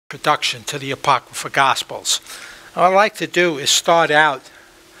introduction to the Apocrypha Gospels. What I'd like to do is start out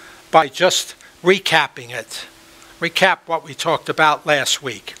by just recapping it. Recap what we talked about last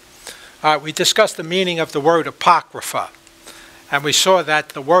week. We discussed the meaning of the word Apocrypha, and we saw that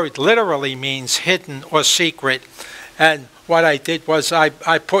the word literally means hidden or secret. And what I did was I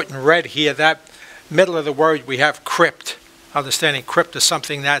put in red here that middle of the word we have crypt. Understanding crypt is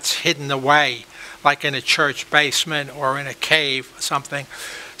something that's hidden away, like in a church basement or in a cave or something.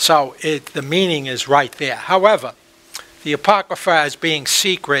 So the meaning is right there. However, the Apocrypha as being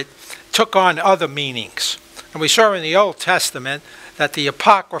secret took on other meanings. And we saw in the Old Testament that the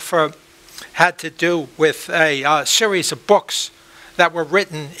Apocrypha had to do with a series of books that were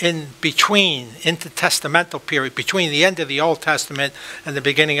written in between, intertestamental period, between the end of the Old Testament and the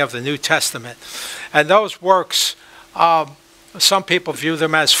beginning of the New Testament. And those works, some people view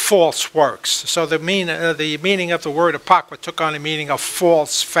them as false works. So the meaning of the word Apocrypha took on the meaning of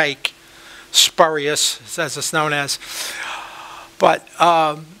false, fake, spurious, as it's known as. But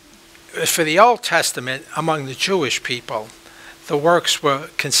for the Old Testament, among the Jewish people, the works were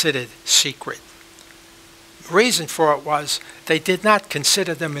considered secret. The reason for it was they did not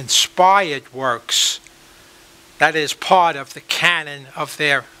consider them inspired works, that is part of the canon of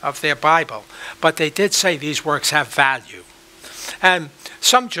their Bible, but they did say these works have value. And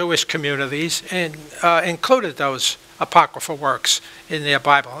some Jewish communities included those apocryphal works in their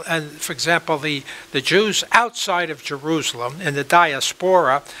Bible. And for example, the Jews outside of Jerusalem, in the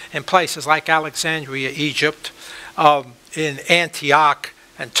diaspora, in places like Alexandria, Egypt, in Antioch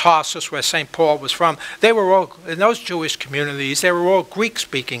and Tarsus, where St. Paul was from, they were all, in those Jewish communities, they were all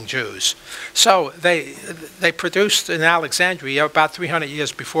Greek-speaking Jews. So they produced in Alexandria, about 300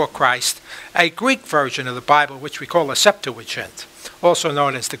 years before Christ, a Greek version of the Bible, which we call a Septuagint, also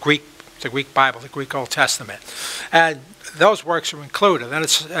known as the Greek Bible, the Greek Old Testament. And those works are included. And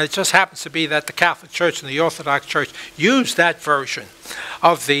it just happens to be that the Catholic Church and the Orthodox Church used that version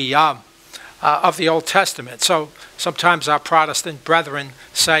of the Old Testament. So sometimes our Protestant brethren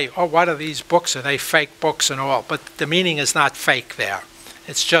say, oh, what are these books? Are they fake books and all? But the meaning is not fake there.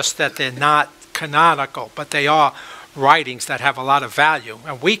 It's just that they're not canonical, but they are writings that have a lot of value.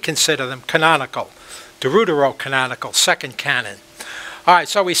 And we consider them canonical, deuterocanonical, second canon. All right,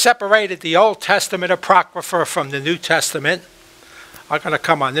 so we separated the Old Testament Apocrypha from the New Testament. I'm going to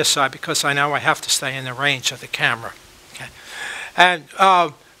come on this side because I know I have to stay in the range of the camera. Okay. And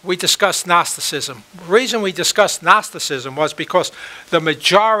we discussed Gnosticism. The reason we discussed Gnosticism was because the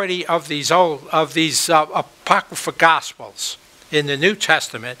majority of these Apocrypha Gospels in the New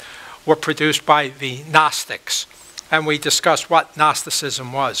Testament were produced by the Gnostics. And we discussed what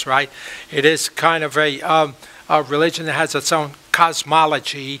Gnosticism was, right? It is kind of a religion that has its own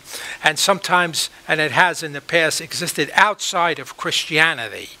cosmology, and sometimes, and it has in the past, existed outside of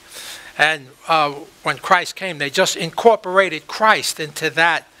Christianity. And when Christ came, they just incorporated Christ into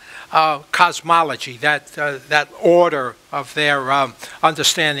that cosmology, that order of their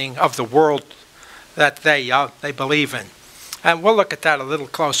understanding of the world that they believe in. And we'll look at that a little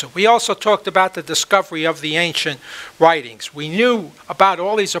closer. We also talked about the discovery of the ancient writings. We knew about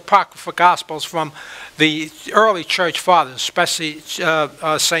all these Apocrypha Gospels from the early church fathers, especially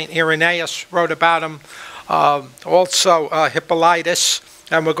St. Irenaeus wrote about them, also Hippolytus,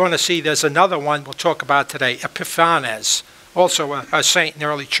 and we're going to see there's another one we'll talk about today, Epiphanes, also a saint and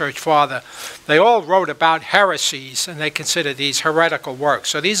early church father. They all wrote about heresies, and they considered these heretical works.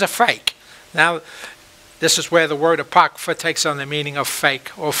 So these are fake. Now, this is where the word Apocrypha takes on the meaning of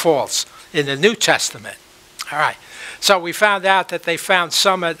fake or false in the New Testament. All right. So we found out that they found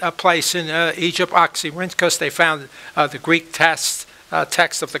some at a place in Egypt, Oxyrhynchus. They found the Greek text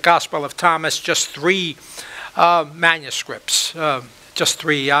of the Gospel of Thomas, just 3 manuscripts, just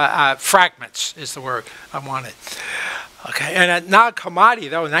 3 fragments is the word I wanted. Okay, and at Nag Hammadi,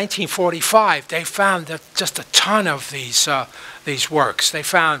 though, in 1945, they found just a ton of these works. They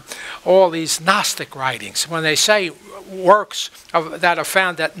found all these Gnostic writings. When they say works that are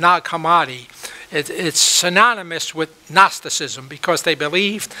found at Nag Hammadi, it's synonymous with Gnosticism because they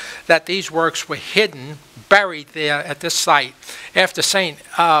believed that these works were hidden, buried there at this site after St.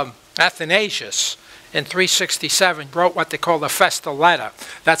 Athanasius in 367 wrote what they call the Festal Letter.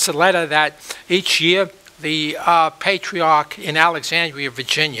 That's a letter that each year the patriarch in Alexandria,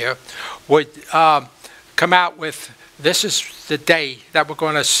 Virginia, would come out with, this is the day that we're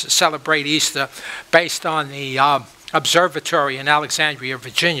going to celebrate Easter, based on the observatory in Alexandria,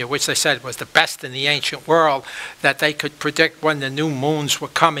 Virginia, which they said was the best in the ancient world, that they could predict when the new moons were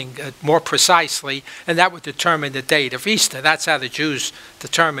coming more precisely, and that would determine the date of Easter. That's how the Jews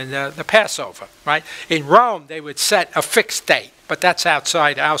determined the Passover, right? In Rome, they would set a fixed date, but that's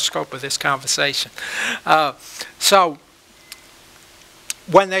outside our scope of this conversation. So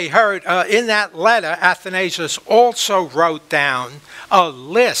when they heard, in that letter, Athanasius also wrote down a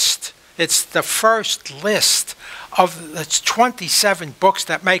list. It's the first list of the 27 books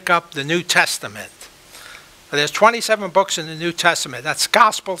that make up the New Testament. There's 27 books in the New Testament. That's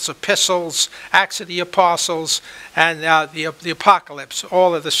Gospels, Epistles, Acts of the Apostles, and the Apocalypse,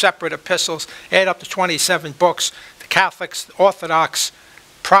 all of the separate epistles. Add up to 27 books. The Catholics, Orthodox,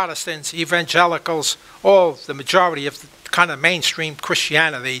 Protestants, Evangelicals, the majority of the kind of mainstream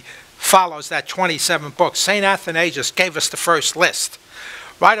Christianity follows that 27 books. St. Athanasius gave us the first list.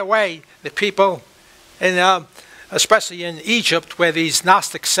 Right away, the people especially in Egypt, where these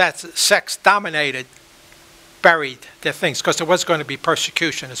Gnostic sects dominated, buried their things, because there was going to be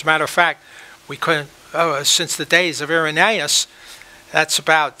persecution. As a matter of fact, we couldn't, since the days of Irenaeus, that's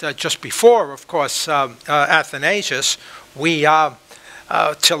about just before, of course, Athanasius, we, till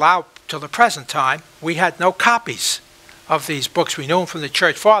the present time, we had no copies of these books. We knew them from the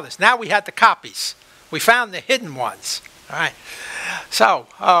church fathers. Now we had the copies. We found the hidden ones. All right. So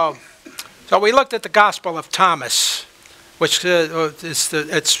we looked at the Gospel of Thomas, which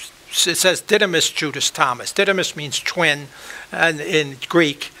it says Didymus Judas Thomas. Didymus means twin in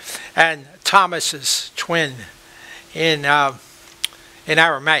Greek, and Thomas is twin in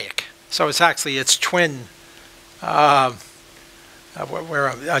Aramaic. So it's twin.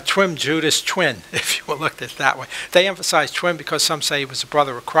 Twin Judas twin, if you will look at it that way. They emphasize twin because some say he was a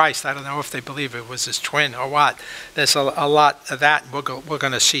brother of Christ. I don't know if they believe it was his twin or what. There's a lot of that, and we're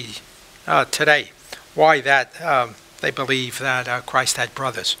going to see today why that they believe that Christ had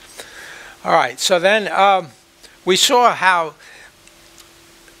brothers. All right, so then we saw how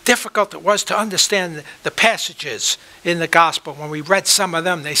difficult it was to understand the passages in the gospel. When we read some of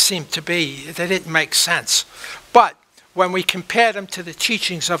them, they didn't make sense. But when we compared them to the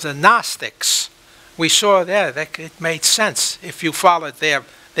teachings of the Gnostics, we saw there that it made sense if you followed their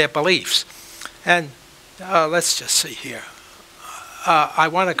beliefs. And let's just see here. I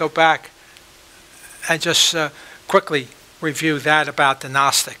want to go back and just quickly review that about the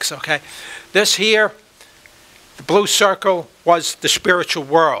Gnostics, okay? This here, the blue circle, was the spiritual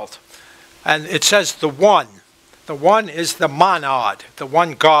world. And it says the one. The one is the monad, the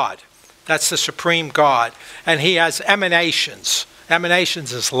one God. That's the supreme God. And he has emanations.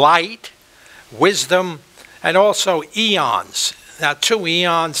 Emanations is light, wisdom, and also eons. Now, 2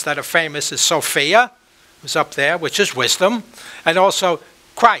 eons that are famous is Sophia, who's up there, which is wisdom, and also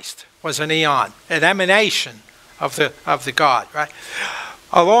Christ was an eon, an emanation of the God, right?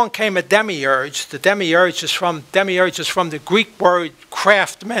 Along came a demiurge. The demiurge is from the Greek word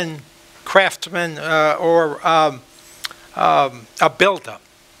craftsman, or a builder.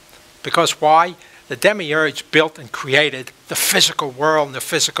 Because why? The demiurge built and created the physical world and the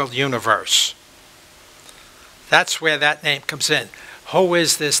physical universe. That's where that name comes in. Who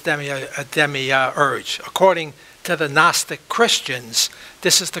is this demiurge? According to the Gnostic Christians,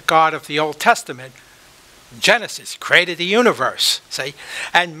 this is the God of the Old Testament. Genesis created the universe, see?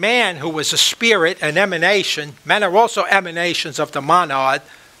 And man, who was a spirit, an emanation, men are also emanations of the monad,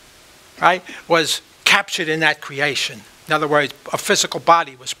 right, was captured in that creation. In other words, a physical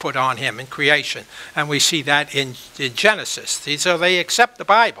body was put on him in creation. And we see that in Genesis. So they accept the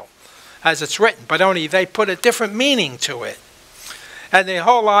Bible as it's written, but only they put a different meaning to it. And the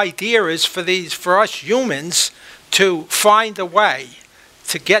whole idea is for us humans to find a way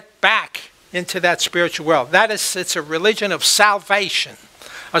to get back into that spiritual world. It's a religion of salvation.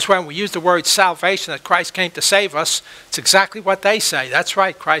 That's when we use the word salvation, that Christ came to save us. It's exactly what they say. That's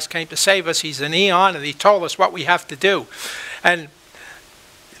right, Christ came to save us. He's an eon, and he told us what we have to do. And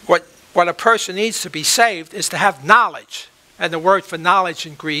what a person needs to be saved is to have knowledge. And the word for knowledge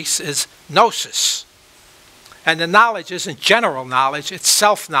in Greek is gnosis. And the knowledge isn't general knowledge, it's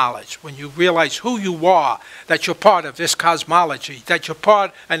self-knowledge. When you realize who you are, that you're part of this cosmology, that you're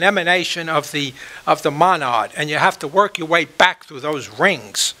an emanation of the monad, and you have to work your way back through those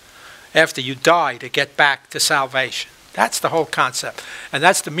rings after you die to get back to salvation. That's the whole concept. And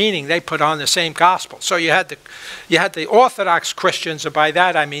that's the meaning they put on the same gospel. So you had the Orthodox Christians, and by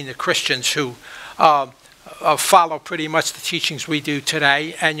that I mean the Christians who follow pretty much the teachings we do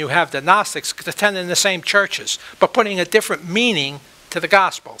today, and you have the Gnostics attending the same churches, but putting a different meaning to the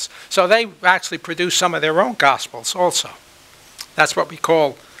Gospels. So they actually produce some of their own Gospels also. That's what we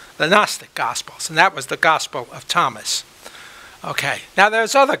call the Gnostic Gospels, and that was the Gospel of Thomas. Okay, now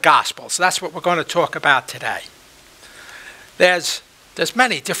there's other Gospels. That's what we're going to talk about today. There's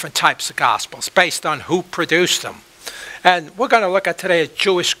many different types of Gospels based on who produced them. And we're going to look at today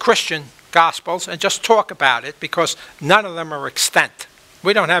Jewish Christian Gospels and just talk about it because none of them are extant.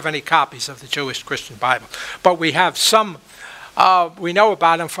 We don't have any copies of the Jewish Christian Bible, but we have some, we know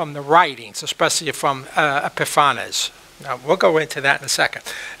about them from the writings, especially from Epiphanes. Now, we'll go into that in a second.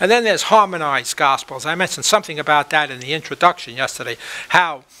 And then there's harmonized Gospels. I mentioned something about that in the introduction yesterday,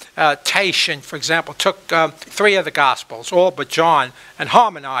 how Tatian, for example, took 3 of the Gospels, all but John, and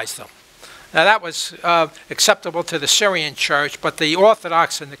harmonized them. Now that was acceptable to the Syrian church, but the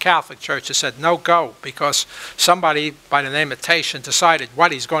Orthodox and the Catholic churches said no go, because somebody by the name of Tatian decided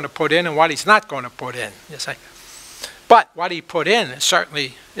what he's going to put in and what he's not going to put in. You see. But what he put in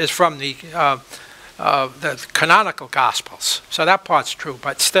certainly is from the canonical Gospels. So that part's true,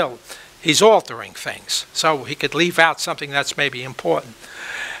 but still, he's altering things. So he could leave out something that's maybe important.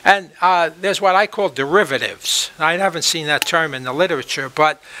 And there's what I call derivatives. I haven't seen that term in the literature,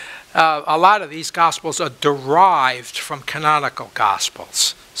 but a lot of these Gospels are derived from canonical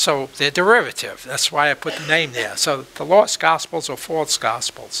Gospels. So they're derivative. That's why I put the name there. So the lost Gospels or false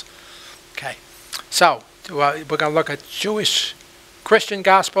Gospels. Okay. So we're going to look at Jewish Christian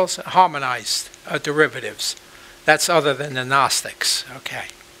Gospels, harmonized derivatives. That's other than the Gnostics. Okay.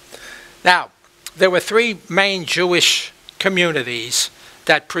 Now, there were 3 main Jewish communities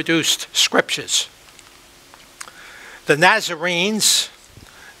that produced scriptures. The Nazarenes,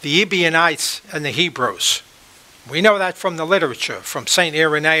 the Ebionites, and the Hebrews. We know that from the literature, from St.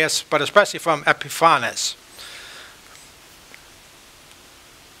 Irenaeus, but especially from Epiphanes.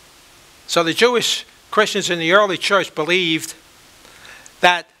 So the Jewish Christians in the early church believed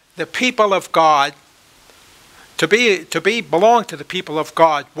that the people of God, to belong to the people of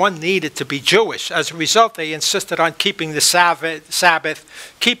God, one needed to be Jewish. As a result, they insisted on keeping the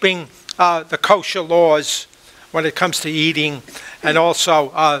Sabbath, keeping the kosher laws when it comes to eating, and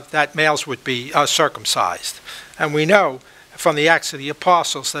also that males would be circumcised. And we know from the Acts of the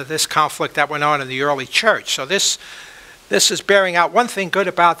Apostles that this conflict that went on in the early church. So this is bearing out one thing good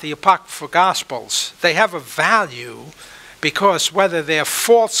about the Apocryphal Gospels. They have a value because whether they're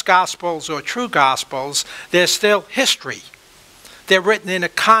false Gospels or true Gospels, they're still history. They're written in a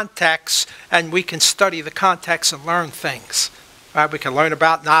context, and we can study the context and learn things. We can learn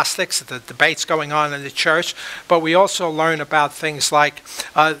about Gnostics, the debates going on in the church, but we also learn about things like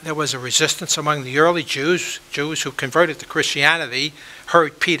there was a resistance among the early Jews who converted to Christianity,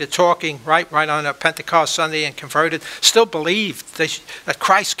 heard Peter talking right on a Pentecost Sunday and converted, still believed that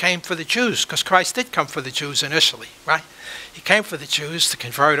Christ came for the Jews, because Christ did come for the Jews initially, right? He came for the Jews to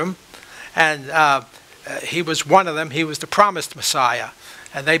convert them, and he was one of them. He was the promised Messiah,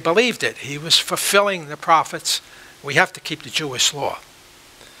 and they believed it. He was fulfilling the prophets. We have to keep the Jewish law.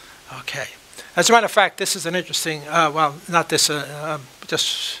 Okay. As a matter of fact, this is an interesting, well, not this,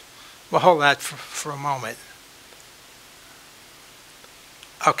 just, we'll hold that for a moment.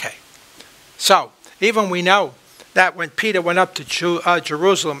 Okay. So, even we know that when Peter went up to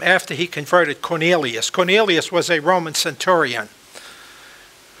Jerusalem after he converted Cornelius. Cornelius was a Roman centurion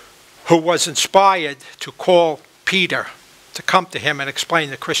who was inspired to call Peter to come to him and explain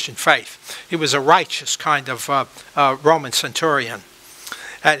the Christian faith. He was a righteous kind of Roman centurion.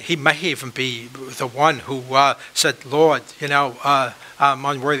 And he may even be the one who said, Lord, you know, I'm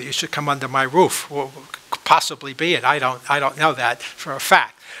unworthy, you should come under my roof. Well, possibly be it. I don't know that for a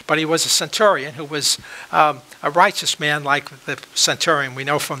fact. But he was a centurion who was a righteous man like the centurion we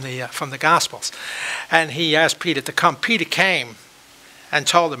know from the Gospels. And he asked Peter to come. Peter came and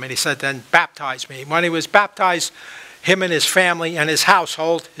told him, and he said, then baptize me. When he was baptized, him and his family and his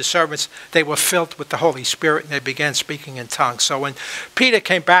household, his servants, they were filled with the Holy Spirit, and they began speaking in tongues. So when Peter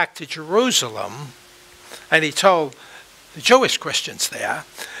came back to Jerusalem, and he told the Jewish Christians there,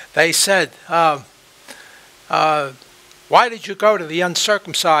 they said, why did you go to the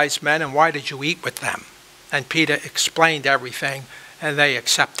uncircumcised men, and why did you eat with them? And Peter explained everything, and they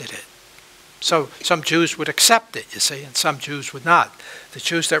accepted it. So some Jews would accept it, you see, and some Jews would not. The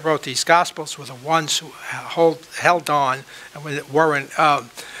Jews that wrote these Gospels were the ones who held on and weren't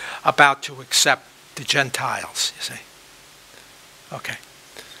about to accept the Gentiles, you see. Okay.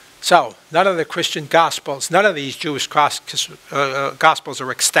 So none of the Christian Gospels, none of these Jewish Gospels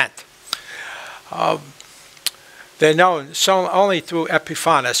are extant. They're known only through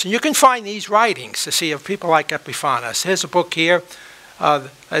Epiphanes. And you can find these writings to see of people like Epiphanes. Here's a book here.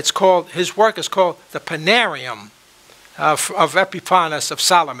 His work is called the Panarium of Epiphanes of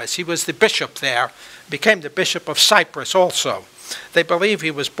Salamis. He was the bishop there, became the bishop of Cyprus also. They believe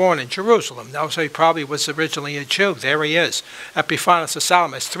he was born in Jerusalem. No, so he probably was originally a Jew. There he is. Epiphanes of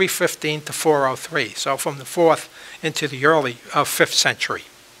Salamis, 315 to 403. So from the 4th into the early 5th century.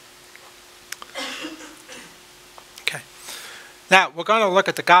 Okay. Now, we're going to look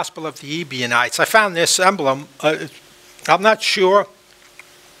at the Gospel of the Ebionites. I found this emblem. I'm not sure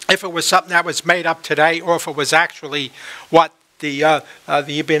if it was something that was made up today or if it was actually what the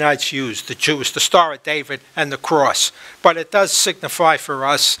Ebionites used, the Jews, the Star of David and the cross. But it does signify for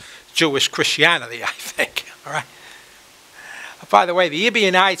us Jewish Christianity, I think. All right. By the way, the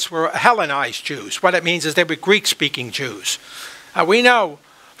Ebionites were Hellenized Jews. What it means is they were Greek-speaking Jews. We know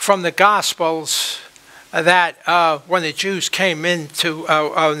from the Gospels that when the Jews came into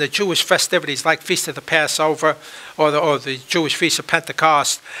the Jewish festivities like Feast of the Passover or the Jewish Feast of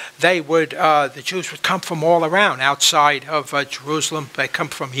Pentecost, the Jews would come from all around outside of Jerusalem. They come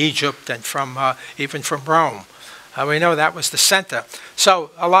from Egypt and from even from Rome. We know that was the center.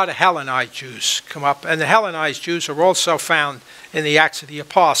 So a lot of Hellenized Jews come up, and the Hellenized Jews are also found in the Acts of the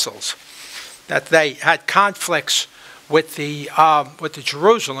Apostles, that they had conflicts with the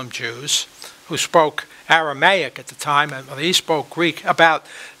Jerusalem Jews who spoke Aramaic at the time, and he spoke Greek, about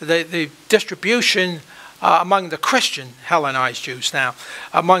the distribution among the Christian Hellenized Jews now,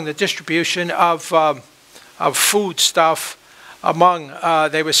 among the distribution of food stuff among,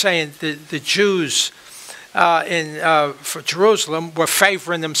 they were saying the Jews for Jerusalem were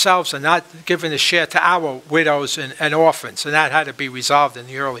favoring themselves and not giving a share to our widows and orphans, and that had to be resolved in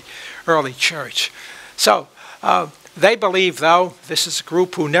the early church. So they believe, though, this is a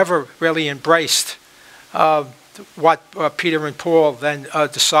group who never really embraced what Peter and Paul then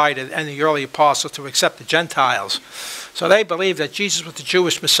decided, and the early apostles, to accept the Gentiles. So they believe that Jesus was the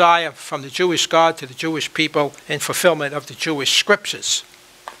Jewish Messiah from the Jewish God to the Jewish people in fulfillment of the Jewish scriptures.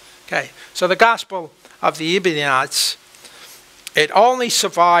 Okay, so the Gospel of the Ebionites, it only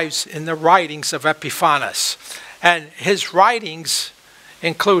survives in the writings of Epiphanes, and his writings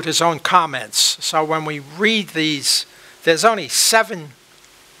include his own comments. So when we read these, there's only 7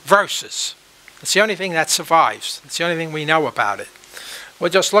 verses. It's the only thing that survives. It's the only thing we know about it.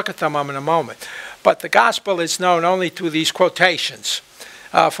 We'll just look at them in a moment. But the Gospel is known only through these quotations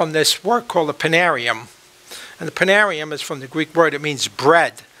from this work called the Panarium. And the Panarium is from the Greek word, it means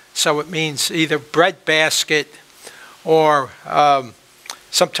bread. So it means either bread basket or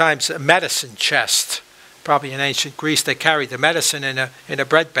sometimes a medicine chest. Probably in ancient Greece they carried the medicine in a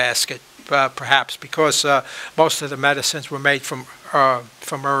bread basket, perhaps, because most of the medicines were made from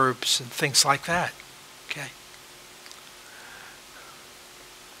herbs and things like that. Okay.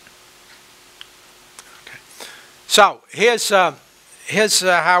 Okay. So here's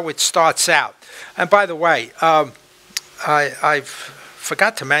how it starts out. And by the way, I've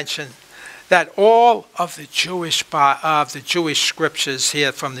forgot to mention that all of the Jewish scriptures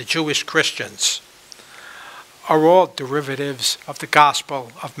here from the Jewish Christians are all derivatives of the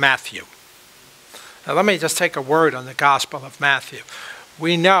Gospel of Matthew. Now let me just take a word on the Gospel of Matthew.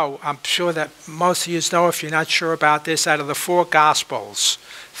 We know, I'm sure that most of you know, if you're not sure about this, out of the 4 Gospels,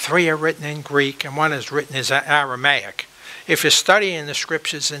 3 are written in Greek and 1 is written in Aramaic. If you're studying the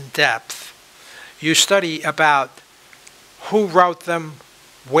scriptures in depth, you study about who wrote them,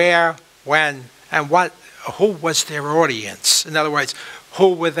 where, when, and who was their audience. In other words,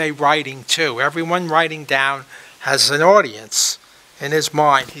 who were they writing to? Everyone writing down has an audience in his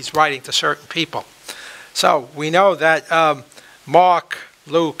mind. He's writing to certain people. So we know that Mark,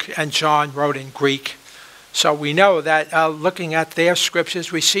 Luke, and John wrote in Greek. So we know that looking at their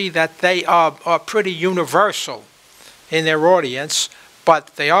scriptures, we see that they are pretty universal in their audience, but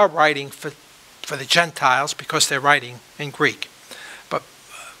they are writing for the Gentiles because they're writing in Greek. But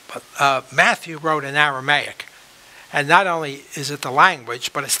Matthew wrote in Aramaic. And not only is it the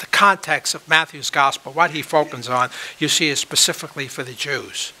language, but it's the context of Matthew's gospel. What he focuses on, you see, is specifically for the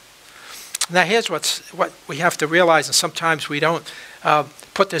Jews. Now here's what we have to realize, and sometimes we don't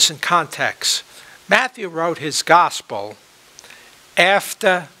put this in context. Matthew wrote his gospel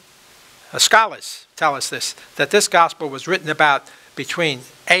after, scholars tell us this, that this gospel was written about between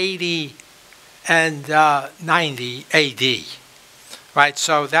 80 and 90 AD. Right,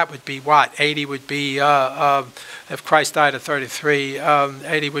 so that would be what? 80 would be, if Christ died at 33,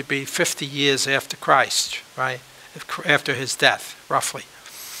 80 would be 50 years after Christ, right? After his death, roughly.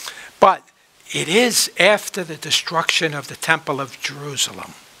 But it is after the destruction of the Temple of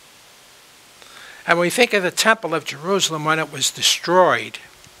Jerusalem. And when we think of the Temple of Jerusalem when it was destroyed,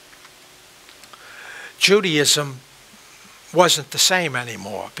 Judaism wasn't the same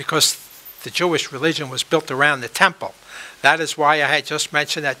anymore because the Jewish religion was built around the temple. That is why I had just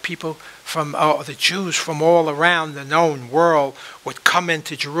mentioned that people from the Jews from all around the known world would come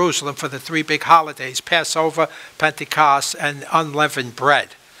into Jerusalem for the three big holidays: Passover, Pentecost, and unleavened bread.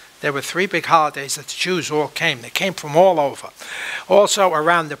 There were three big holidays that the Jews all came. They came from all over. Also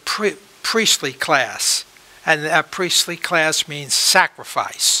around the priestly class. And that priestly class means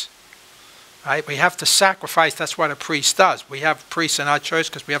sacrifice. Right? We have to sacrifice. That's what a priest does. We have priests in our church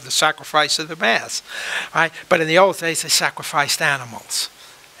because we have the sacrifice of the Mass. Right? But in the old days, they sacrificed animals.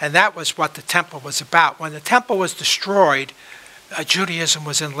 And that was what the temple was about. When the temple was destroyed, Judaism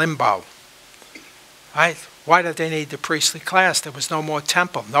was in limbo. Right? Why did they need the priestly class? There was no more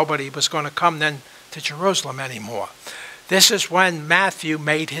temple. Nobody was going to come then to Jerusalem anymore. This is when Matthew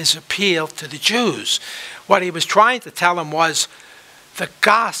made his appeal to the Jews. What he was trying to tell them was, the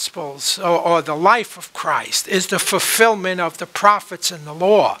Gospels, or the life of Christ, is the fulfillment of the prophets and the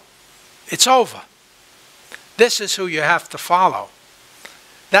law. It's over. This is who you have to follow.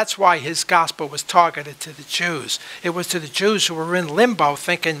 That's why his gospel was targeted to the Jews. It was to the Jews who were in limbo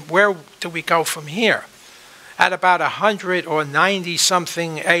thinking, where do we go from here? At about 100 or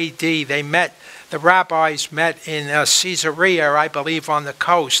 90-something A.D., the rabbis met in Caesarea, I believe, on the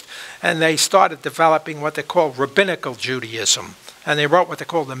coast, and they started developing what they call rabbinical Judaism. And they wrote what they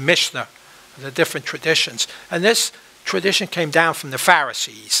call the Mishnah, the different traditions. And this tradition came down from the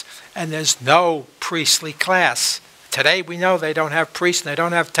Pharisees. And there's no priestly class. Today we know they don't have priests, and they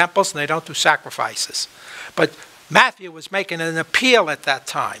don't have temples, and they don't do sacrifices. But Matthew was making an appeal at that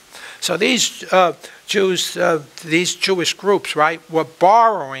time. So these these Jewish groups, right, were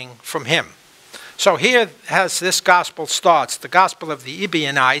borrowing from him. So here as this gospel starts, the gospel of the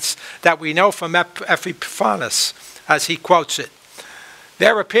Ebionites that we know from Epiphanes, as he quotes it.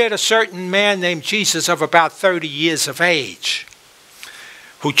 There appeared a certain man named Jesus of about 30 years of age,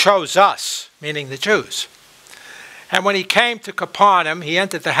 who chose us, meaning the Jews. And when he came to Capernaum, he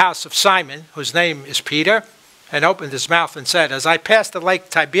entered the house of Simon, whose name is Peter, and opened his mouth and said, as I passed the lake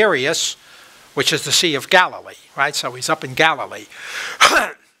Tiberias, which is the Sea of Galilee, right? So he's up in Galilee.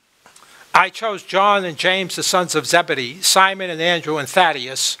 I chose John and James, the sons of Zebedee, Simon and Andrew and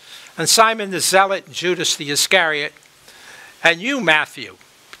Thaddeus, and Simon the Zealot and Judas the Iscariot, and you, Matthew,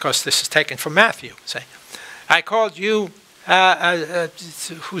 because this is taken from Matthew, say, I called you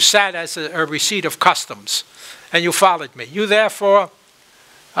who sat as a receipt of customs, and you followed me. You therefore,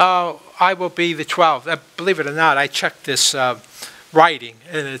 I will be the 12. Believe it or not, I checked this writing,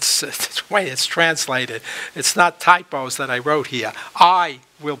 and it's the way it's translated. It's not typos that I wrote here. I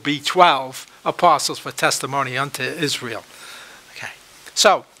will be 12 apostles for testimony unto Israel. Okay,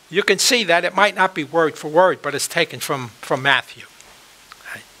 so you can see that it might not be word for word, but it's taken from Matthew.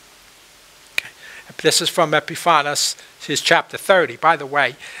 Okay. Okay. This is from Epiphanes, his chapter 30. By the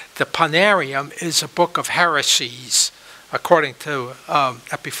way, the Panarium is a book of heresies, according to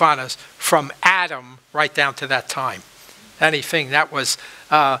Epiphanes, from Adam right down to that time. Anything that was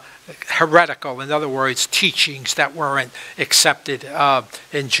heretical, in other words, teachings that weren't accepted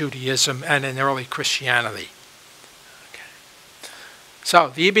in Judaism and in early Christianity. So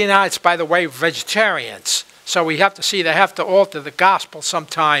the Ebionites, by the way, were vegetarians. So we have to see they have to alter the gospel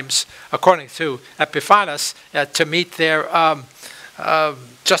sometimes, according to Epiphanes, to meet their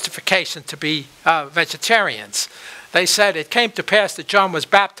justification to be vegetarians. They said it came to pass that John was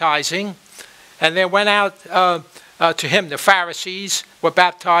baptizing, and there went out to him the Pharisees were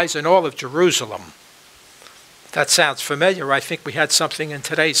baptized in all of Jerusalem. That sounds familiar. I think we had something in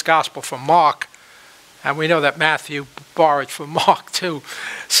today's gospel from Mark. And we know that Matthew borrowed from Mark too,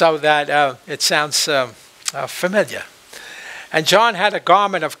 so that it sounds familiar. And John had a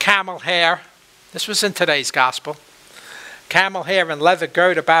garment of camel hair. This was in today's gospel. Camel hair and leather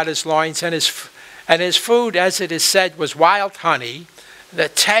girt about his loins, and his food, as it is said, was wild honey, the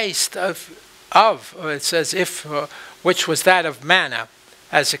taste it says, which was that of manna,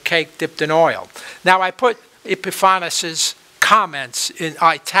 as a cake dipped in oil. Now I put Epiphanes' comments in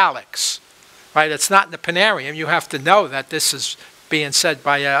italics. Right, it's not in the Panarium. You have to know that this is being said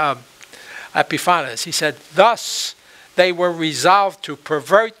by Epiphanes. He said, thus they were resolved to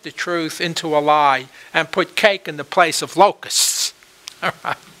pervert the truth into a lie and put cake in the place of locusts. All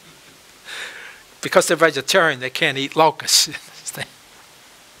right. Because they're vegetarian, they can't eat locusts.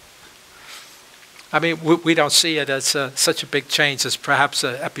 I mean, we don't see it as such a big change as perhaps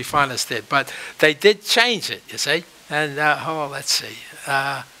Epiphanes did, but they did change it, you see. And, let's see.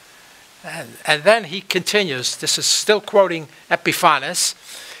 And then he continues, this is still quoting Epiphanes.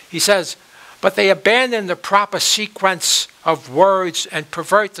 He says, but they abandon the proper sequence of words and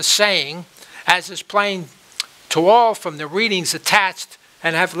pervert the saying, as is plain to all from the readings attached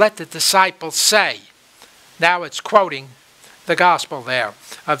and have let the disciples say. Now it's quoting the gospel there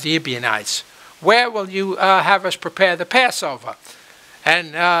of the Ebionites. Where will you have us prepare the Passover?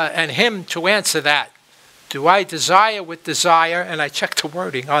 And him to answer that. Do I desire with desire? And I checked the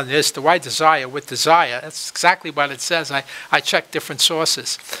wording on this. Do I desire with desire? That's exactly what it says. I checked different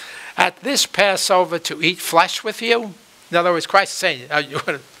sources. At this Passover to eat flesh with you? In other words, Christ is saying,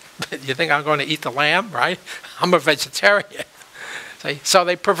 you think I'm going to eat the lamb, right? I'm a vegetarian. See? So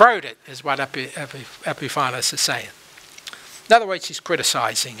they pervert it, is what Epiphanes is saying. In other words, he's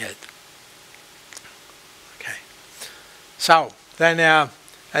criticizing it. Okay. So then,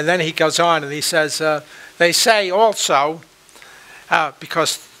 and then he goes on and he says, they say also,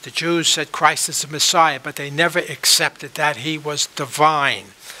 because the Jews said Christ is the Messiah, but they never accepted that he was divine.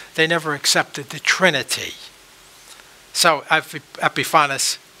 They never accepted the Trinity. So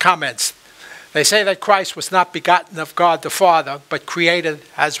Epiphanes comments, they say that Christ was not begotten of God the Father, but created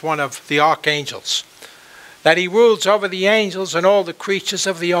as one of the archangels, that he rules over the angels and all the creatures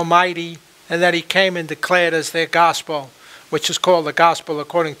of the Almighty, and that he came and declared as their gospel, which is called the gospel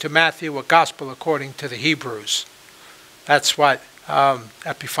according to Matthew, a gospel according to the Hebrews. That's what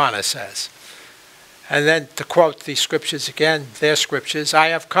Epiphanes says. And then to quote these scriptures again, their scriptures, I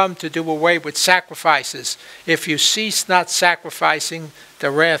have come to do away with sacrifices. If you cease not sacrificing,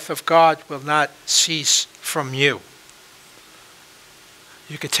 the wrath of God will not cease from you.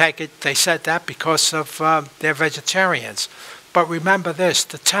 You could take it, they said that because of they're vegetarians. But remember this,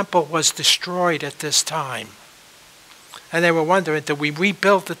 the temple was destroyed at this time. And they were wondering, do we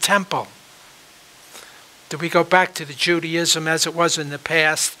rebuild the temple? Do we go back to the Judaism as it was in the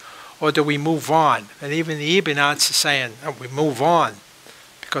past? Or do we move on? And even the Ebionites are saying, oh, we move on.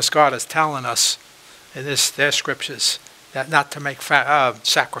 Because God is telling us in their scriptures that not to make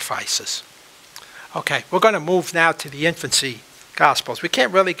sacrifices. Okay, we're going to move now to the infancy Gospels. We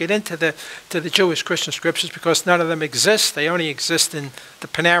can't really get into the Jewish Christian scriptures because none of them exist. They only exist in the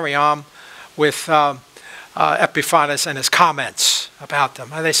Panarium with Epiphanes and his comments about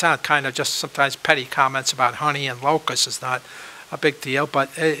them. And they sound kind of just sometimes petty comments about honey and locusts. Is not a big deal, but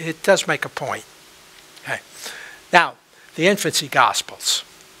it does make a point. Okay. Now, the infancy Gospels.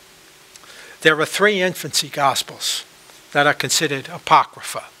 There are 3 infancy Gospels that are considered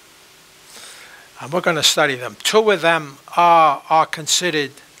Apocrypha. And we're going to study them. 2 of them are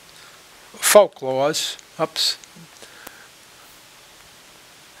considered folklores. Oops.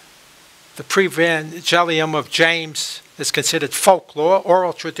 The Prevangelium of James is considered folklore,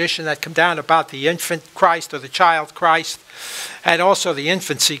 oral tradition that come down about the infant Christ or the child Christ, and also the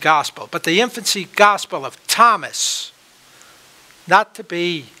infancy gospel. But the infancy gospel of Thomas, not to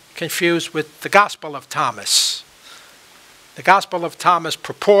be confused with the gospel of Thomas. The gospel of Thomas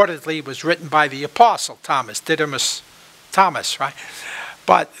purportedly was written by the apostle Thomas, Didymus Thomas, right?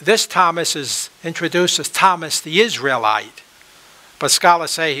 But this Thomas is introduced as Thomas the Israelite. But scholars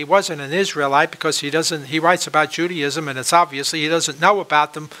say he wasn't an Israelite because he writes about Judaism, and it's obviously he doesn't know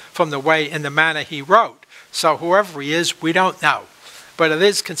about them from the way and the manner he wrote. So whoever he is, we don't know. But it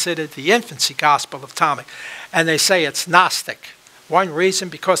is considered the infancy gospel of Thomas. And they say it's Gnostic. One reason,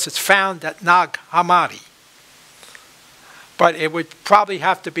 because it's found at Nag Hammadi. But it would probably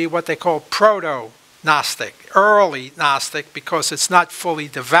have to be what they call proto-Gnostic, early Gnostic, because it's not fully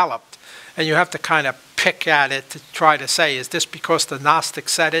developed. And you have to kind of pick at it to try to say, is this because the Gnostic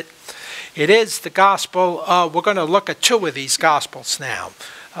said it? It is the gospel. We're going to look at 2 of these gospels now.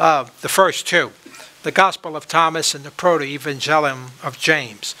 The first 2, the Gospel of Thomas and the Proto-Evangelium of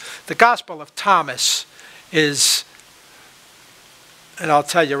James. The Gospel of Thomas is, and I'll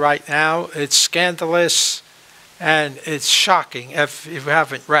tell you right now, it's scandalous and it's shocking if you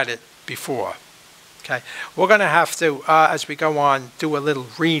haven't read it before. Okay, we're going to have to, as we go on, do a little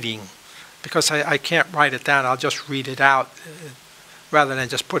reading. Because I can't write it down, I'll just read it out rather than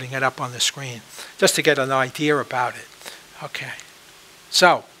just putting it up on the screen, just to get an idea about it. Okay.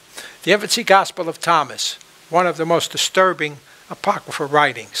 So, the Infancy Gospel of Thomas, one of the most disturbing apocryphal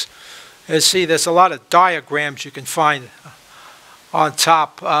writings. You see, there's a lot of diagrams you can find on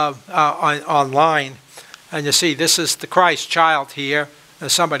top online. And you see, this is the Christ child here.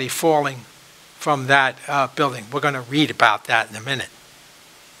 There's somebody falling from that building. We're going to read about that in a minute.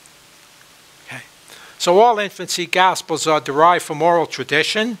 So all infancy gospels are derived from oral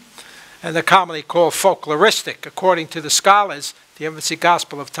tradition, and they're commonly called folkloristic. According to the scholars, the infancy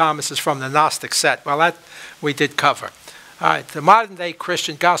gospel of Thomas is from the Gnostic set. Well, that we did cover. All right, the modern-day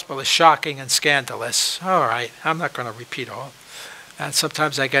Christian gospel is shocking and scandalous. All right, I'm not going to repeat all. And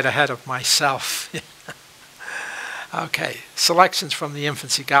sometimes I get ahead of myself. Okay, selections from the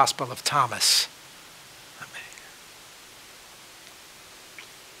infancy gospel of Thomas.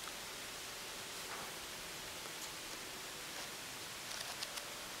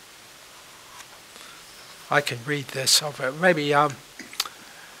 I can read this over. Maybe I'm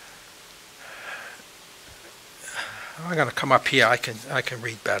going to come up here. I can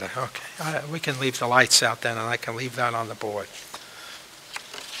read better. Okay, we can leave the lights out then, and I can leave that on the board.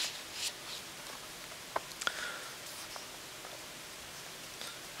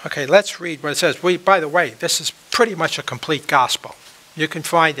 Okay, let's read what it says. By the way, this is pretty much a complete gospel. You can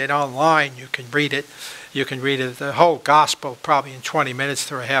find it online. You can read it. You can read it, the whole gospel, probably in 20 minutes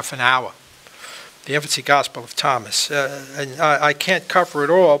to a half an hour. The Infancy Gospel of Thomas. And I can't cover it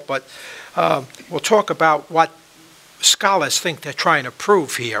all, but we'll talk about what scholars think they're trying to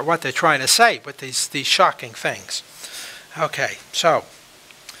prove here, what they're trying to say with these shocking things. Okay, so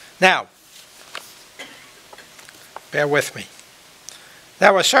now, bear with me.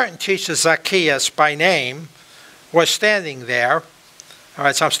 Now a certain teacher, Zacchaeus by name, was standing there. All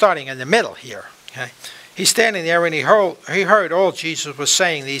right, so I'm starting in the middle here. Okay, he's standing there, and he heard all Jesus was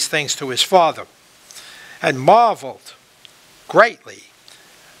saying these things to his father, and marveled greatly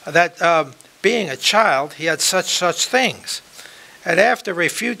that being a child he had such things. And after a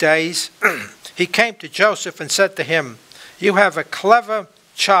few days he came to Joseph and said to him, "You have a clever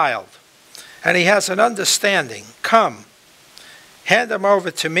child, and he has an understanding. Come, hand him over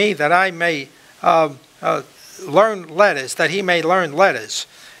to me that I may learn letters, that he may learn letters,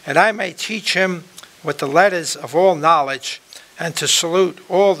 and I may teach him with the letters of all knowledge, and to salute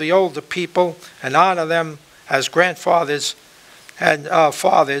all the older people and honor them as grandfathers and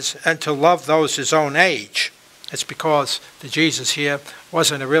fathers, and to love those his own age." It's because the Jesus here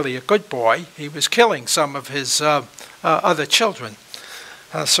wasn't really a good boy. He was killing some of his other children.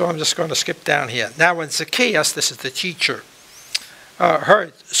 So I'm just going to skip down here. Now when Zacchaeus, this is the teacher,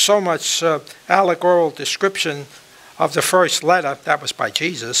 heard so much allegorical description of the first letter, that was by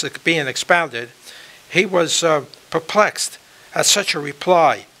Jesus, being expounded, he was perplexed at such a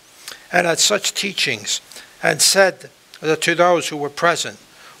reply and at such teachings, and said to those who were present,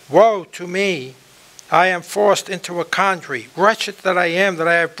 "Woe to me! I am forced into a quandary. Wretched that I am, that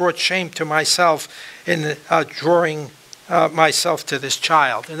I have brought shame to myself in drawing myself to this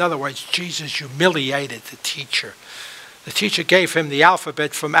child." In other words, Jesus humiliated the teacher. The teacher gave him the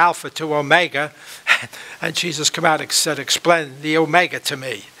alphabet from Alpha to Omega, and Jesus came out and said, "Explain the Omega to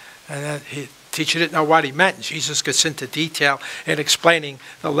me." And the teacher didn't know what he meant. And Jesus gets into detail in explaining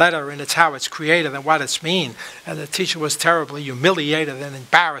the letter and how it's created and what it's mean. And the teacher was terribly humiliated and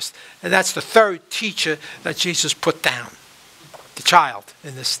embarrassed. And that's the third teacher that Jesus put down, the child,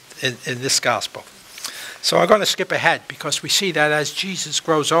 in this gospel. So I'm going to skip ahead, because we see that as Jesus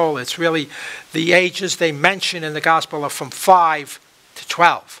grows old, it's really the ages they mention in the gospel are from 5 to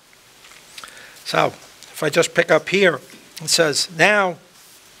 12. So if I just pick up here, it says, "Now,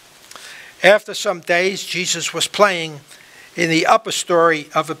 after some days, Jesus was playing in the upper story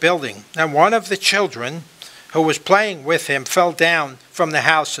of a building, and one of the children who was playing with him fell down from the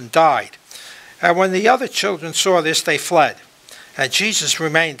house and died. And when the other children saw this, they fled, and Jesus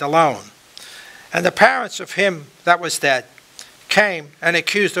remained alone. And the parents of him that was dead came and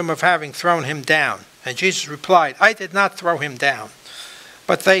accused him of having thrown him down. And Jesus replied, "I did not throw him down."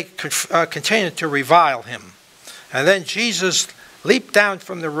 But they continued to revile him. And then Jesus leaped down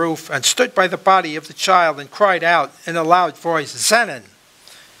from the roof and stood by the body of the child and cried out in a loud voice, "Zenon,"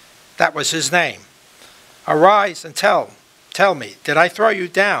 that was his name, "arise and tell me, did I throw you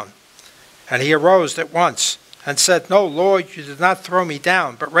down?" And he arose at once and said, "No, Lord, you did not throw me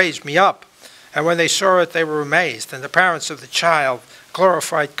down, but raised me up." And when they saw it, they were amazed. And the parents of the child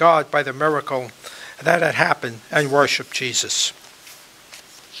glorified God by the miracle that had happened and worshiped Jesus.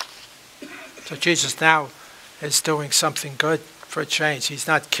 So Jesus now is doing something good for a change. He's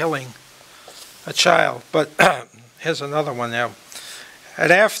not killing a child. But here's another one now. "And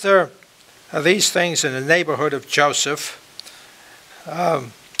after these things, in the neighborhood of Joseph, a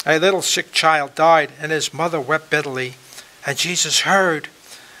little sick child died, and his mother wept bitterly. And Jesus heard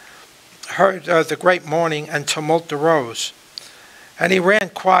the great mourning and tumult arose. And he ran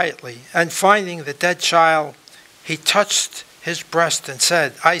quietly, and finding the dead child, he touched his breast and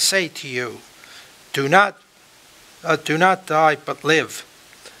said, I say to you, do not die, but live.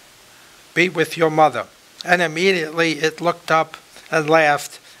 Be with your mother. And immediately it looked up and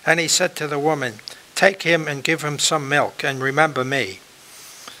laughed, and he said to the woman, Take him and give him some milk, and remember me.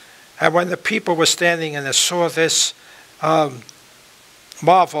 And when the people were standing and they saw this,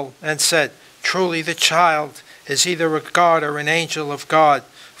 marveled and said, Truly the child is either a god or an angel of God,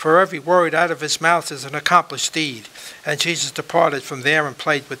 for every word out of his mouth is an accomplished deed. And Jesus departed from there and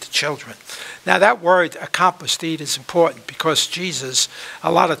played with the children. Now that word accomplished deed is important, because Jesus,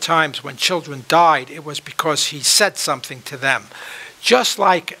 a lot of times when children died, it was because he said something to them. Just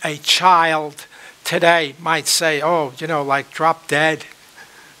like a child today might say, oh, you know, like drop dead,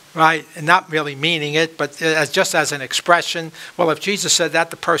 right? And not really meaning it, but just as an expression. Well, if Jesus said that,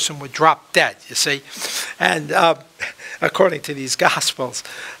 the person would drop dead, you see. And according to these Gospels,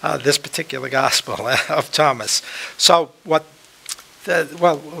 this particular Gospel of Thomas. So well,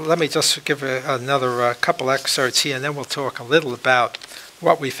 let me just give another couple excerpts here, and then we'll talk a little about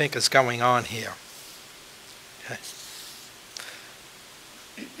what we think is going on here. Okay.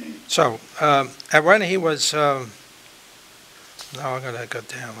 So, and when he was, no, I'm going to go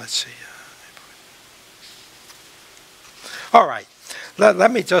down, let's see. All right,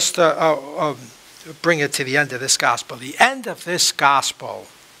 let me just bring it to the end of this gospel. The end of this gospel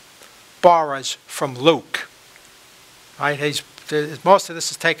borrows from Luke. Right? Most of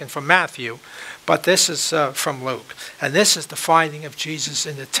this is taken from Matthew, but this is from Luke. And this is the finding of Jesus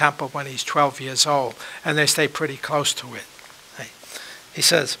in the temple when he's 12 years old, and they stay pretty close to it. He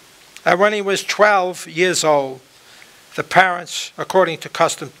says, and when he was 12 years old, the parents, according to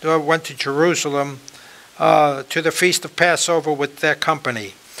custom, went to Jerusalem to the feast of Passover with their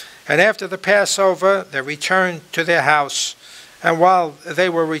company. And after the Passover, they returned to their house. And while they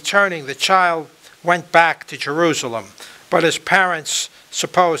were returning, the child went back to Jerusalem. But his parents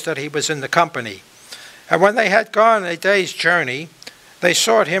supposed that he was in the company. And when they had gone a day's journey, they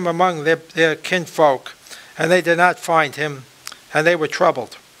sought him among their kinfolk, and they did not find him, and they were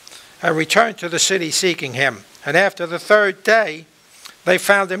troubled, and returned to the city seeking him. And after the third day, they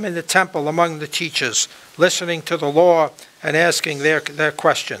found him in the temple among the teachers, listening to the law and asking their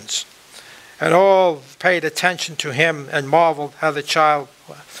questions. And all paid attention to him and marveled how the child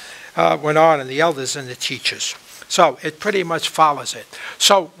went on, and the elders and the teachers. So it pretty much follows it.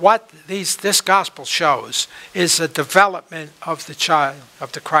 So what this gospel shows is a development of the child,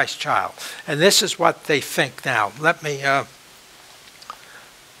 of the Christ child. And this is what they think now. Let me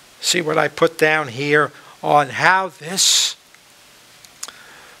see what I put down here on how this,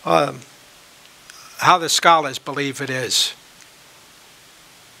 how the scholars believe it is.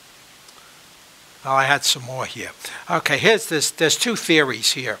 Oh, I had some more here. Okay, here's this. There's two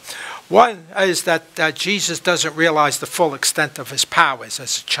theories here. One is that Jesus doesn't realize the full extent of his powers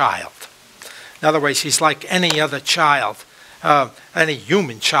as a child. In other words, he's like any other child, any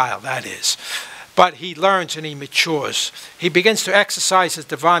human child, that is. But he learns and he matures. He begins to exercise his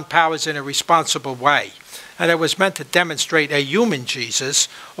divine powers in a responsible way. And it was meant to demonstrate a human Jesus,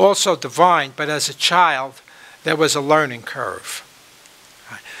 also divine, but as a child, there was a learning curve.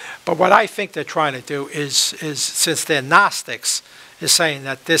 But what I think they're trying to do is since they're Gnostics, is saying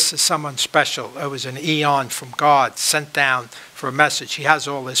that this is someone special. It was an eon from God sent down for a message. He has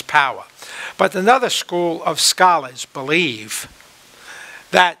all this power. But another school of scholars believe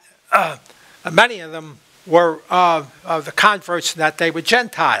that many of them were the converts, that they were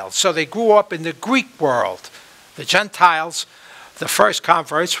Gentiles. So they grew up in the Greek world. The Gentiles, the first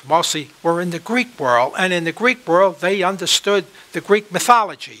converts, mostly were in the Greek world. And in the Greek world, they understood the Greek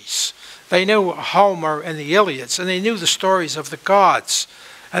mythologies. They knew Homer and the Iliads, and they knew the stories of the gods.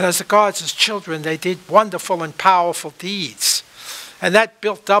 And as the gods, as children, they did wonderful and powerful deeds. And that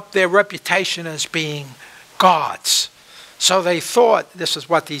built up their reputation as being gods. So they thought, this is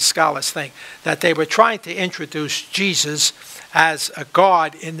what these scholars think, that they were trying to introduce Jesus as a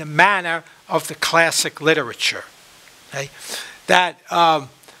god in the manner of the classic literature. Okay? That, I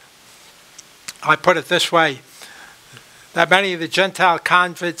put it this way, that many of the Gentile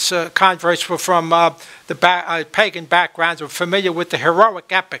converts were from the pagan backgrounds, were familiar with the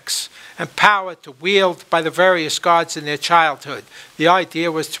heroic epics and power to wield by the various gods in their childhood. The idea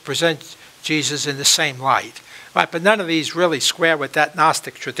was to present Jesus in the same light. Right, but none of these really square with that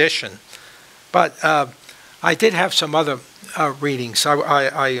Gnostic tradition. But I did have some other readings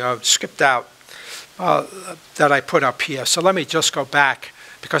I skipped out that I put up here. So let me just go back,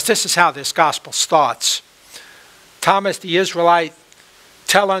 because this is how this gospel starts. Thomas the Israelite,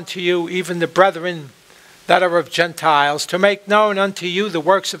 tell unto you, even the brethren that are of Gentiles, to make known unto you the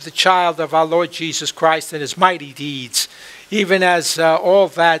works of the child of our Lord Jesus Christ and his mighty deeds, even as all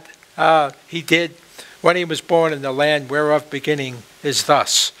that he did when he was born in the land whereof beginning is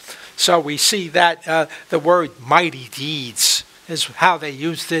thus. So we see that the word mighty deeds is how they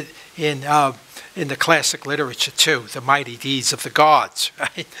used it in the classic literature too, the mighty deeds of the gods,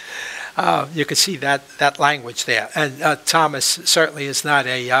 right? You can see that language there. And Thomas certainly is not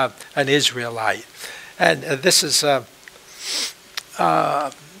an Israelite. And this is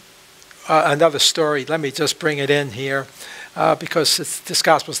another story. Let me just bring it in here because this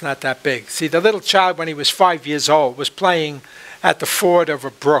gospel's not that big. See, the little child, when he was 5 years old, was playing at the ford of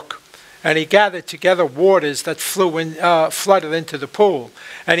a brook. And he gathered together waters that flooded into the pool.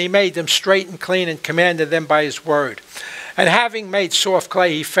 And he made them straight and clean and commanded them by his word. And having made soft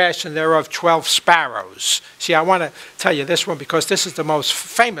clay, he fashioned thereof 12 sparrows. See, I want to tell you this one because this is the most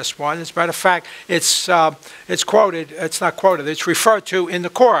famous one. As a matter of fact, it's quoted, it's not quoted, it's referred to in the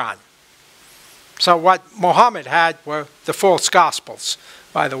Quran. So what Muhammad had were the false gospels,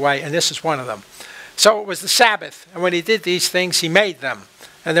 by the way, and this is one of them. So it was the Sabbath, and when he did these things, he made them.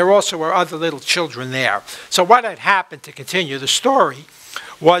 And there also were other little children there. So what had happened, to continue the story,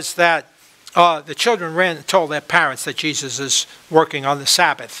 was that the children ran and told their parents that Jesus is working on the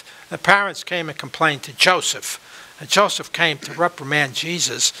Sabbath. The parents came and complained to Joseph. And Joseph came to reprimand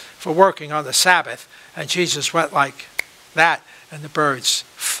Jesus for working on the Sabbath. And Jesus went like that, and the birds,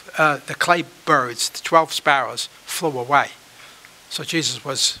 the clay birds, the 12 sparrows, flew away. So Jesus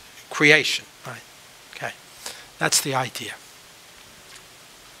was creation, right? Okay, that's the idea.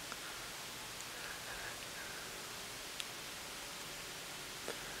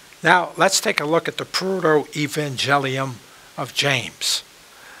 Now, let's take a look at the proto-evangelium of James.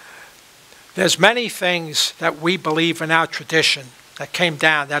 There's many things that we believe in our tradition that came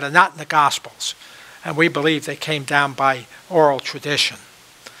down that are not in the Gospels, and we believe they came down by oral tradition.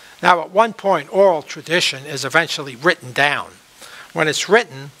 Now, at one point, oral tradition is eventually written down. When it's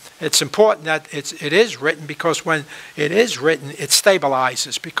written, it's important that it is written, because when it is written, it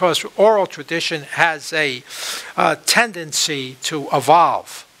stabilizes, because oral tradition has a tendency to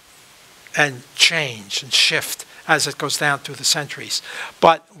evolve and change and shift as it goes down through the centuries.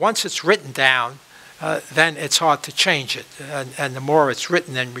 But once it's written down, then it's hard to change it. And the more it's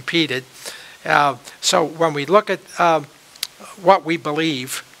written and repeated. So when we look at what we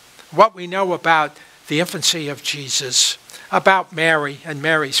believe, what we know about the infancy of Jesus, about Mary and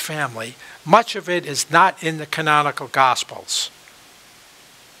Mary's family, much of it is not in the canonical Gospels,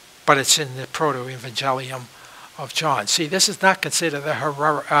 but it's in the Proto-Evangelium of John. See, this is not considered a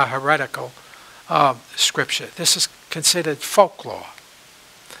heretical scripture. This is considered folklore,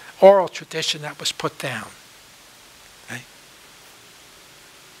 oral tradition that was put down.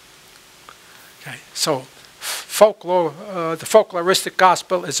 Okay, so folklore, the folkloristic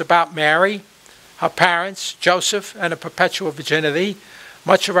gospel is about Mary, her parents, Joseph, and a perpetual virginity.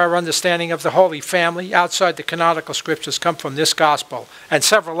 Much of our understanding of the Holy Family outside the canonical scriptures come from this gospel and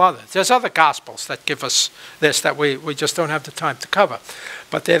several others. There's other gospels that give us this that we just don't have the time to cover,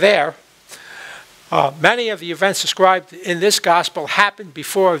 but they're there. Many of the events described in this gospel happened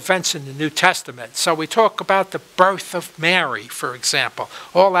before events in the New Testament. So we talk about the birth of Mary, for example.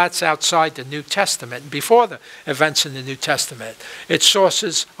 All that's outside the New Testament, before the events in the New Testament. Its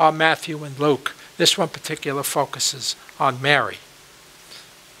sources are Matthew and Luke. This one particular focuses on Mary.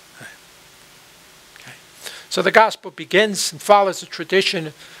 So the gospel begins and follows the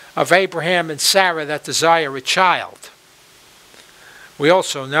tradition of Abraham and Sarah that desire a child. We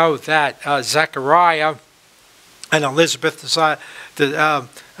also know that Zechariah and Elizabeth desired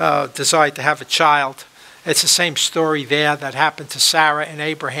to have a child. It's the same story there that happened to Sarah and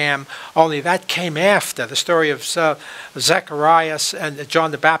Abraham, only that came after. The story of Zechariah and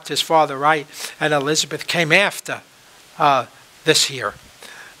John the Baptist's father, right, and Elizabeth came after this here.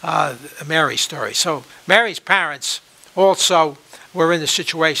 Mary's story. So Mary's parents also were in the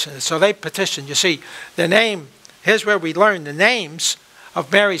situation. So they petitioned. You see, the name, here's where we learn the names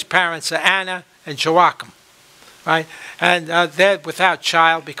of Mary's parents are Anna and Joachim. Right? And they're without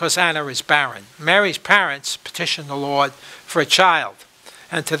child because Anna is barren. Mary's parents petitioned the Lord for a child.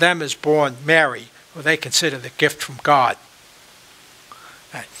 And to them is born Mary, who they consider the gift from God.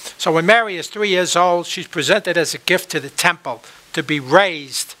 Right. So when Mary is 3 years old, she's presented as a gift to the temple, to be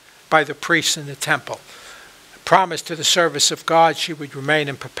raised by the priests in the temple. Promised to the service of God, she would remain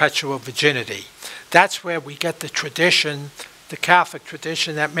in perpetual virginity. That's where we get the tradition, the Catholic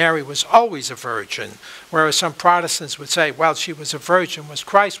tradition, that Mary was always a virgin, whereas some Protestants would say, well, she was a virgin when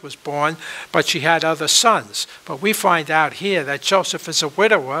Christ was born, but she had other sons. But we find out here that Joseph is a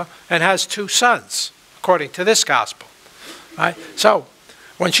widower and has 2 sons, according to this gospel. Right? So,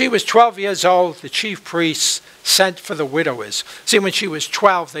 when she was 12 years old, the chief priests sent for the widowers. See, when she was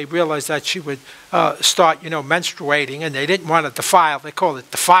 12, they realized that she would start, menstruating, and they didn't want to defile. They called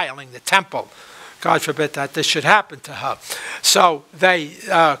it defiling the temple. God forbid that this should happen to her. So they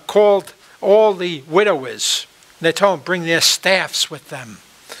called all the widowers. They told them, bring their staffs with them.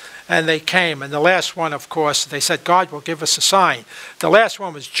 And they came. And the last one, of course, they said, God will give us a sign. The last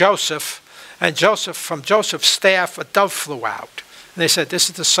one was Joseph. And from Joseph's staff, a dove flew out. And they said, this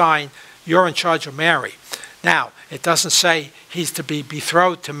is the sign, you're in charge of Mary. Now, it doesn't say he's to be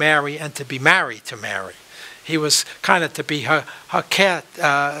betrothed to Mary and to be married to Mary. He was kind of to be her cat,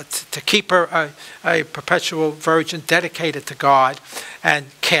 to keep her a perpetual virgin dedicated to God and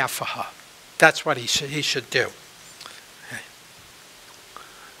care for her. That's what he should do.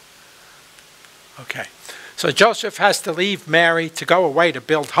 Okay. So Joseph has to leave Mary to go away to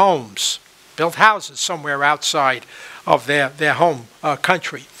build homes, build houses somewhere outside of their home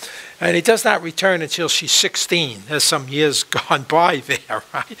country. And he does not return until she's 16. There's some years gone by there,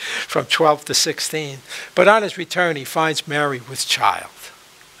 right? From 12 to 16. But on his return, he finds Mary with child.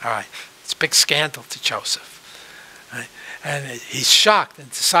 All right. It's a big scandal to Joseph. Right? And he's shocked and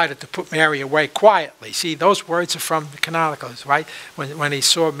decided to put Mary away quietly. See, those words are from the Canonicals, right? When he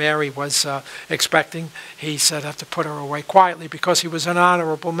saw Mary was expecting, he said, I have to put her away quietly because he was an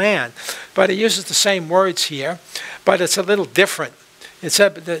honorable man. But he uses the same words here, but it's a little different. It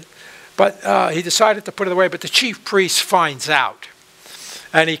said that, but he decided to put it away, but the chief priest finds out,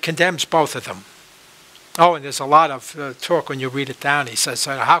 and he condemns both of them. Oh, and there's a lot of talk when you read it down. He says,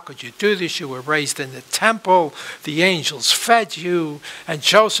 how could you do this? You were raised in the temple. The angels fed you. And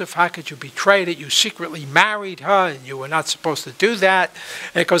Joseph, how could you betray it? You secretly married her, and you were not supposed to do that.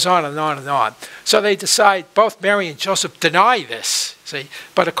 And it goes on and on and on. So they decide, both Mary and Joseph deny this. See?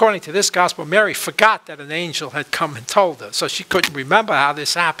 But according to this gospel, Mary forgot that an angel had come and told her. So she couldn't remember how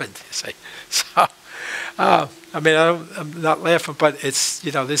this happened, you see. So, I mean, I'm not laughing, but it's,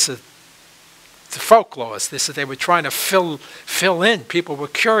 you know, this is the folklore. This is, they were trying to fill in. People were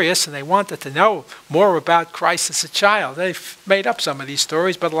curious and they wanted to know more about Christ as a child. They've made up some of these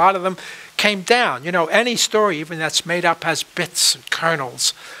stories, but a lot of them came down. You know, any story, even that's made up, has bits and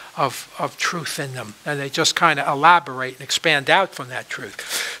kernels of truth in them, and they just kind of elaborate and expand out from that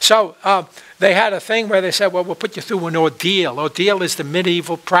truth. So they had a thing where they said, well, we'll put you through an ordeal. Ordeal is the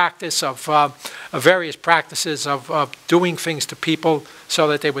medieval practice of various practices of doing things to people so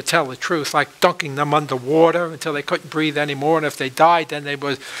that they would tell the truth, like dunking them under water until they couldn't breathe anymore, and if they died, then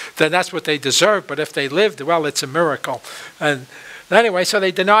that's what they deserved, but if they lived, well, it's a miracle. And anyway, so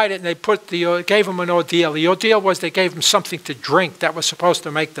they denied it, and they gave them an ordeal. The ordeal was they gave them something to drink that was supposed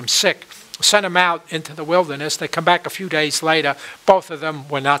to make them sick. Sent them out into the wilderness. They come back a few days later. Both of them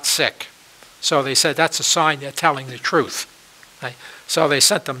were not sick. So they said, that's a sign they're telling the truth. Okay? So they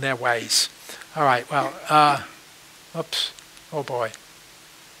sent them their ways. All right, well, oops, oh boy.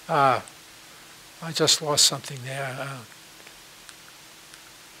 I just lost something there.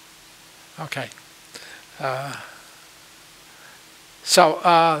 Okay.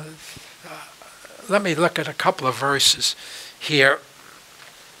 So let me look at a couple of verses here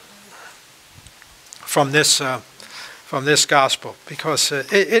from this gospel, because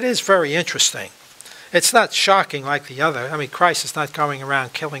it is very interesting. It's not shocking like the other. I mean, Christ is not going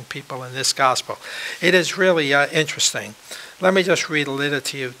around killing people in this gospel. It is really interesting. Let me just read a little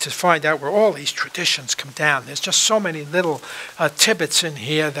to you to find out where all these traditions come down. There's just so many little tidbits in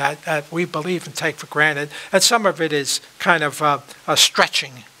here that we believe and take for granted. And some of it is kind of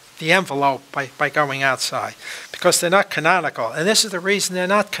stretching the envelope by going outside, because they're not canonical. And this is the reason they're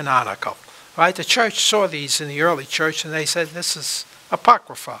not canonical. Right? The church saw these in the early church, and they said, this is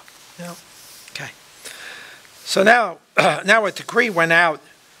Apocrypha. You know? Okay. So now a decree went out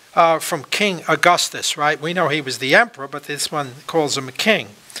from King Augustus, right? We know he was the emperor, but this one calls him a king.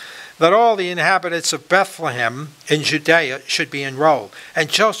 That all the inhabitants of Bethlehem in Judea should be enrolled. And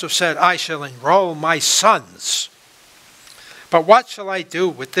Joseph said, I shall enroll my sons. But what shall I do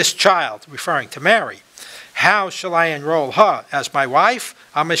with this child? Referring to Mary. How shall I enroll her? As my wife?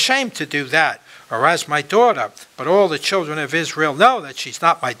 I'm ashamed to do that. Or as my daughter? But all the children of Israel know that she's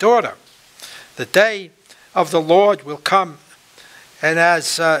not my daughter. The day of the Lord will come, and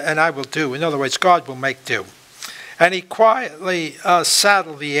I will do. In other words, God will make do. And he quietly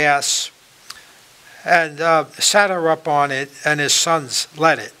saddled the ass and sat her up on it, and his sons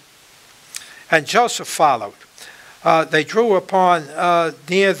led it. And Joseph followed. They drew upon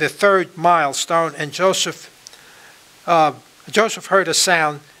near the 3rd milestone, and Joseph heard a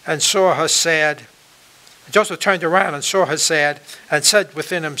sound and saw her sad. Joseph turned around and saw her sad, and said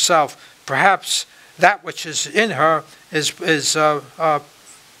within himself, perhaps that which is in her is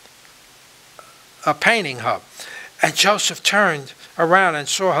paining her. And Joseph turned around and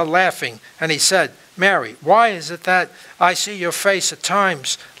saw her laughing, and he said, Mary, why is it that I see your face at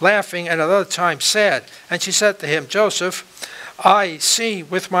times laughing and at other times sad? And she said to him, Joseph, I see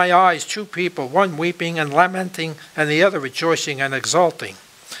with my eyes 2 people, one weeping and lamenting, and the other rejoicing and exulting.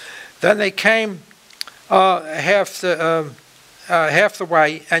 Then they came half the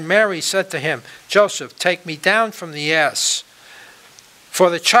way, and Mary said to him, Joseph, take me down from the ass, for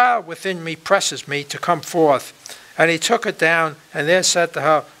the child within me presses me to come forth. And he took her down, and there said to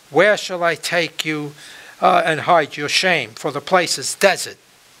her, where shall I take you? and hide your shame, for the place is desert.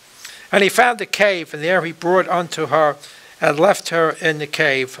 And he found a cave, and there he brought unto her, and left her in the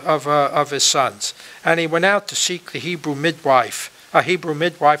cave of his sons. And he went out to seek the Hebrew midwife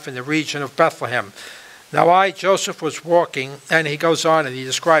in the region of Bethlehem. Now I, Joseph, was walking, and he goes on and he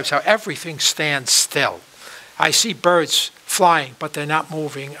describes how everything stands still. I see birds flying, but they're not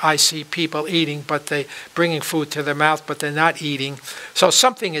moving. I see people eating, but they're bringing food to their mouth, but they're not eating. So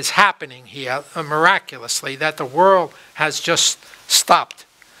something is happening here, miraculously, that the world has just stopped,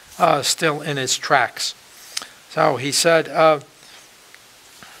 still in its tracks. So he said, look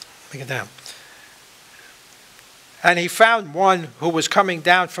at that. And he found one who was coming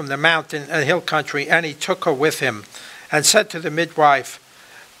down from the mountain and hill country, and he took her with him, and said to the midwife,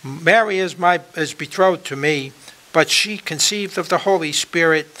 Mary is betrothed to me, but she conceived of the Holy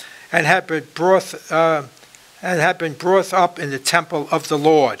Spirit, and had been brought up in the temple of the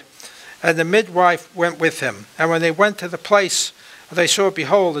Lord. And the midwife went with him. And when they went to the place, they saw,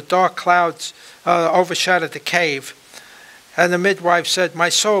 behold, the dark clouds overshadowed the cave. And the midwife said, my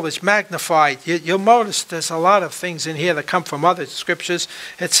soul is magnified. You'll notice there's a lot of things in here that come from other scriptures.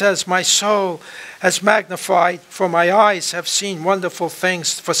 It says, my soul has magnified, for my eyes have seen wonderful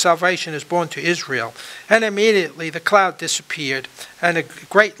things, for salvation is born to Israel. And immediately the cloud disappeared, and a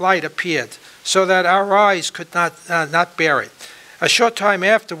great light appeared, so that our eyes could not bear it. A short time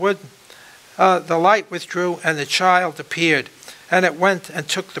afterward, the light withdrew, and the child appeared, and it went and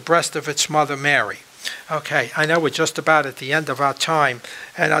took the breast of its mother Mary. Okay, I know we're just about at the end of our time,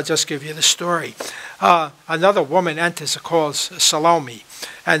 and I'll just give you the story. Another woman enters and calls Salome,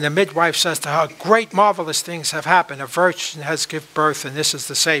 and the midwife says to her, great marvelous things have happened. A virgin has given birth, and this is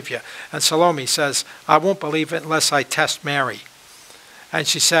the Savior. And Salome says, I won't believe it unless I test Mary. And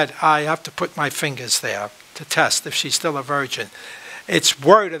she said, I have to put my fingers there to test if she's still a virgin. It's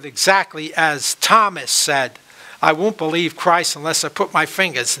worded exactly as Thomas said, I won't believe Christ unless I put my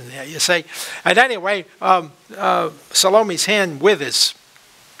fingers in there, you see. And anyway, Salome's hand withers.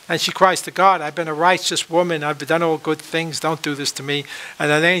 And she cries to God, I've been a righteous woman. I've done all good things. Don't do this to me.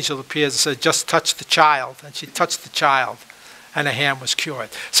 And an angel appears and says, just touch the child. And she touched the child, and her hand was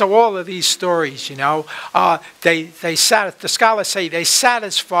cured. So all of these stories, you know, the scholars say they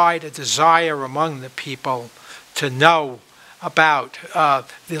satisfied a desire among the people to know about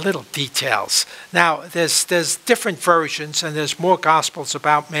the little details. Now, there's different versions, and there's more Gospels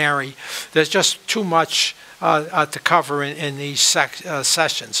about Mary. There's just too much to cover in these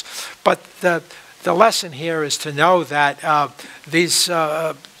sessions. But the lesson here is to know that these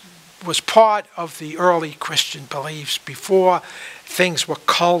was part of the early Christian beliefs before things were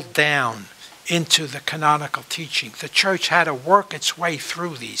culled down into the canonical teaching. The church had to work its way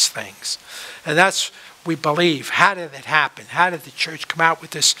through these things. And that's, we believe, how did it happen? How did the church come out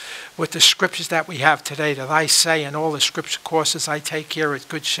with this, with the scriptures that we have today, that I say in all the scripture courses I take here at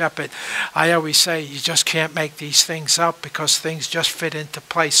Good Shepherd? I always say you just can't make these things up, because things just fit into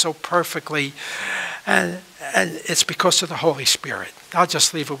place so perfectly. And it's because of the Holy Spirit. I'll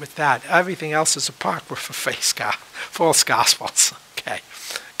just leave it with that. Everything else is apocryphal, false gospels. Okay.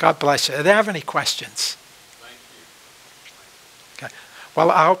 God bless you. Do they have any questions? Okay.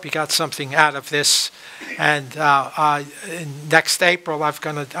 Well, I hope you got something out of this. And next April, I'm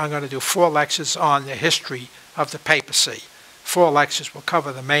going to do 4 lectures on the history of the papacy. 4 lectures will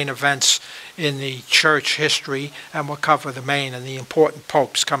cover the main events in the church history, and we'll cover the main and the important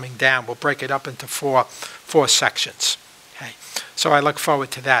popes coming down. We'll break it up into four sections. Okay. So I look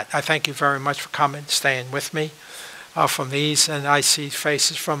forward to that. I thank you very much for coming, staying with me from these, and I see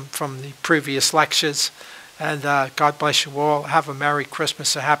faces from the previous lectures. And God bless you all. Have a Merry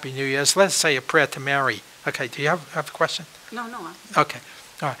Christmas, a Happy New Year's. Let's say a prayer to Mary. Okay, do you have a question? No. Okay.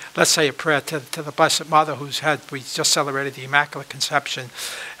 All right. Let's say a prayer to the Blessed Mother, we just celebrated the Immaculate Conception,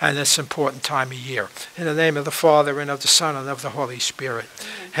 and this important time of year. In the name of the Father, and of the Son, and of the Holy Spirit.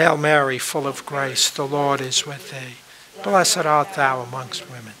 Amen. Hail Mary, full of grace, the Lord is with thee. Blessed art thou amongst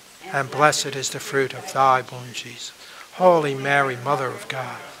women, and blessed is the fruit of thy womb, Jesus. Holy Mary, Mother of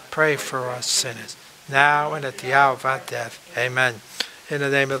God, pray for us sinners, now and at the hour of our death. Amen. In the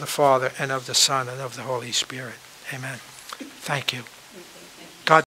name of the Father, and of the Son, and of the Holy Spirit. Amen. Thank you.